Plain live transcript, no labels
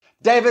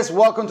Davis,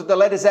 welcome to the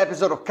latest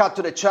episode of Cut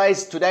to the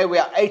Chase. Today we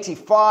are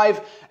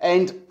 85,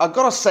 and I've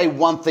got to say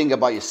one thing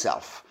about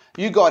yourself.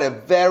 You got a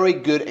very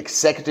good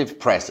executive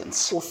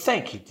presence. Well,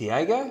 thank you,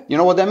 Diego. You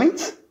know what that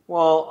means?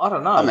 Well, I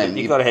don't know.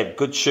 You've got to have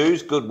good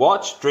shoes, good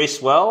watch,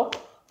 dress well.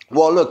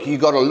 Well, look, you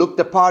got to look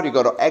the part, you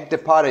got to act the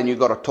part, and you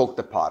got to talk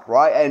the part,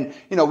 right? And,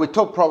 we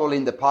talked probably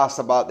in the past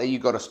about that you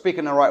got to speak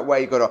in the right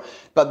way,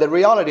 but the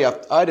reality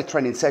of, I had a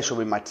training session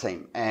with my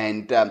team,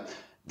 and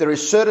there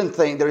is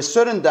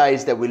certain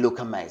days that we look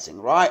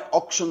amazing, right?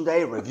 Auction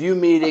day, review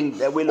meeting,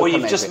 that we look amazing.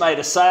 Or you've just made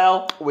a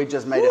sale. We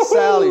just made a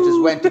sale, you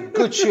just went to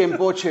Gucci and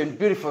bought you a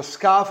beautiful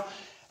scarf.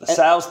 The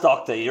sales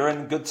doctor, you're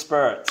in good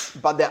spirits.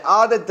 But there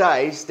are the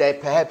days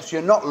that perhaps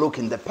you're not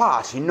looking the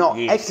part, you're not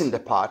acting the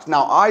part.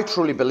 Now, I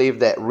truly believe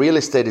that real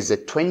estate is a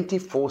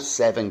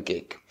 24/7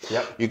 gig.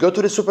 Yep. You go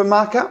to the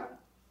supermarket,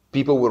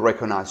 people will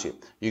recognize you.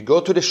 You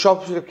go to the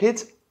shops with your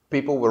kids,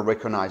 people will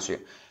recognize you.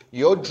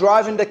 You're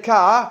driving the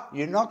car,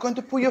 you're not going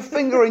to put your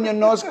finger in your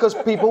nose because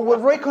people will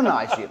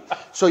recognize you.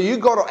 So you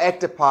got to act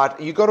the part.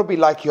 You got to be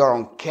like you're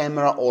on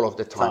camera all of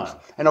the time.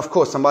 And of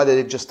course, somebody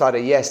that just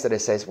started yesterday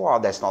says, well,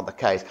 that's not the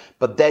case.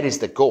 But that is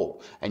the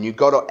goal. And you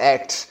got to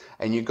act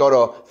and you got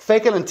to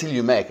fake it until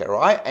you make it,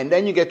 right? And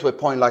then you get to a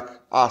point like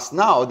us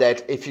now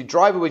that if you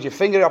drive with your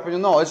finger up in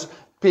your nose,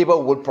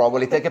 people would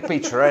probably take a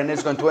picture and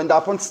it's going to end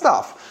up on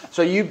stuff.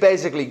 So you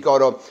basically got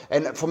to,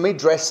 and for me,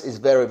 dress is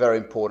very, very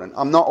important.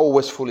 I'm not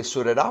always fully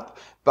suited up,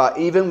 but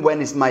even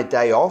when it's my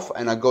day off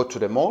and I go to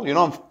the mall,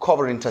 I'm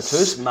covered in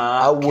tattoos.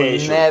 Smart, I would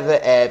casual. never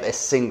have a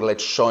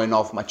singlet showing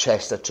off my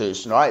chest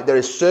tattoos, right? There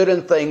is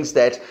certain things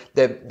that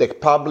the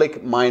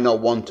public might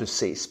not want to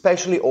see,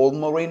 especially old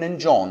Maureen and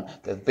John.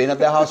 They've been at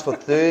their house for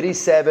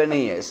 37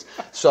 years.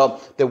 So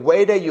the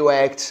way that you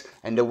act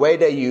and the way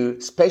that you,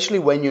 especially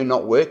when you're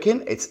not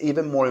working, it's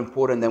even more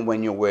important than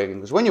when you're working.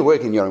 Because when you're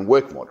working, you're in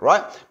work mode,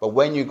 right? But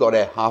when you got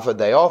a half a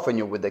day off and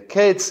you're with the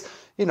kids,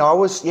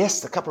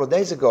 a couple of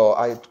days ago,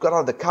 I got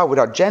out of the car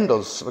without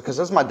genders because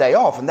that's my day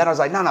off. And then I was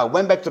like, no,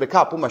 went back to the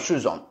car, put my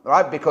shoes on,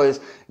 right? Because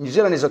New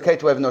Zealand is okay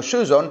to have no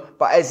shoes on,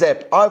 but as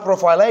a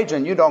high-profile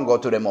agent, you don't go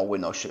to the mall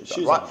with no shoes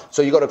on, right?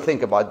 So you got to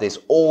think about this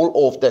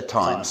all of the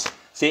times.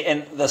 See,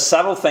 and the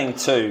subtle thing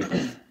too,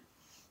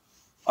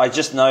 I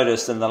just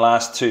noticed in the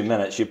last 2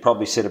 minutes, you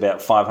probably said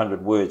about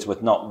 500 words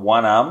with not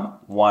one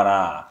one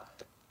R.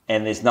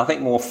 And there's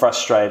nothing more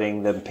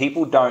frustrating than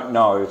people don't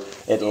know.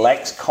 It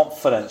lacks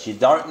confidence. You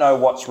don't know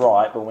what's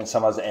right, but when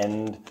someone's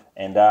and.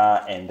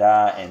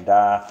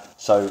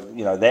 So,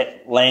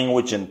 that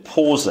language and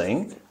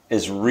pausing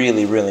is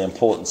really, really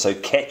important. So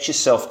catch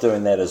yourself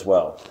doing that as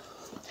well.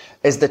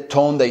 It's the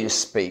tone that you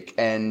speak.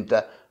 And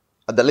at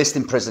the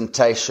listing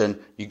presentation,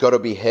 you got to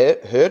be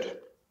heard.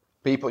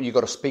 People, you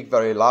got to speak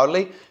very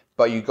loudly,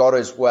 but you got to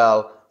as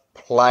well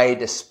play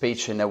the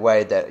speech in a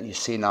way that you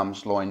see now I'm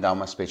slowing down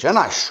my speech. And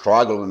I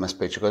struggle with my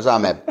speech because I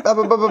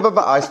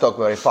talk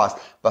very fast.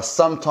 But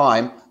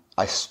sometimes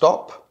I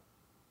stop,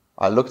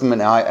 I look them in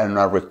the eye and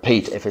I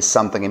repeat if it's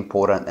something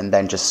important and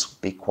then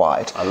just be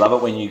quiet. I love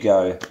it when you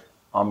go,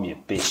 I'm your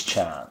best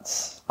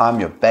chance. I'm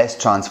your best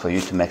chance for you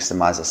to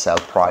maximize the sale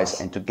price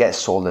and to get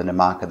sold in the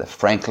market that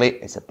frankly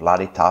is a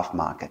bloody tough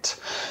market.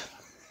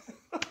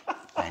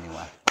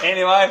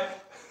 Anyway.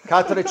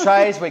 Cut to the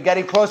chase. We're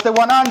getting close to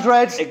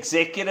 100.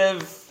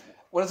 Executive.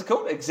 What is it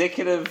called?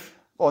 Executive.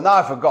 Oh, now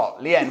I forgot.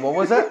 Leanne, what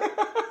was it?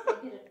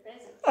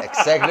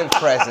 Executive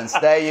presence.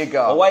 There you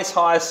go. Always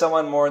hire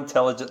someone more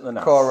intelligent than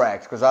us.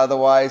 Correct. Because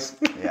otherwise,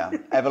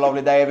 Have a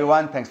lovely day,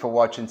 everyone. Thanks for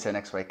watching. See you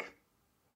next week.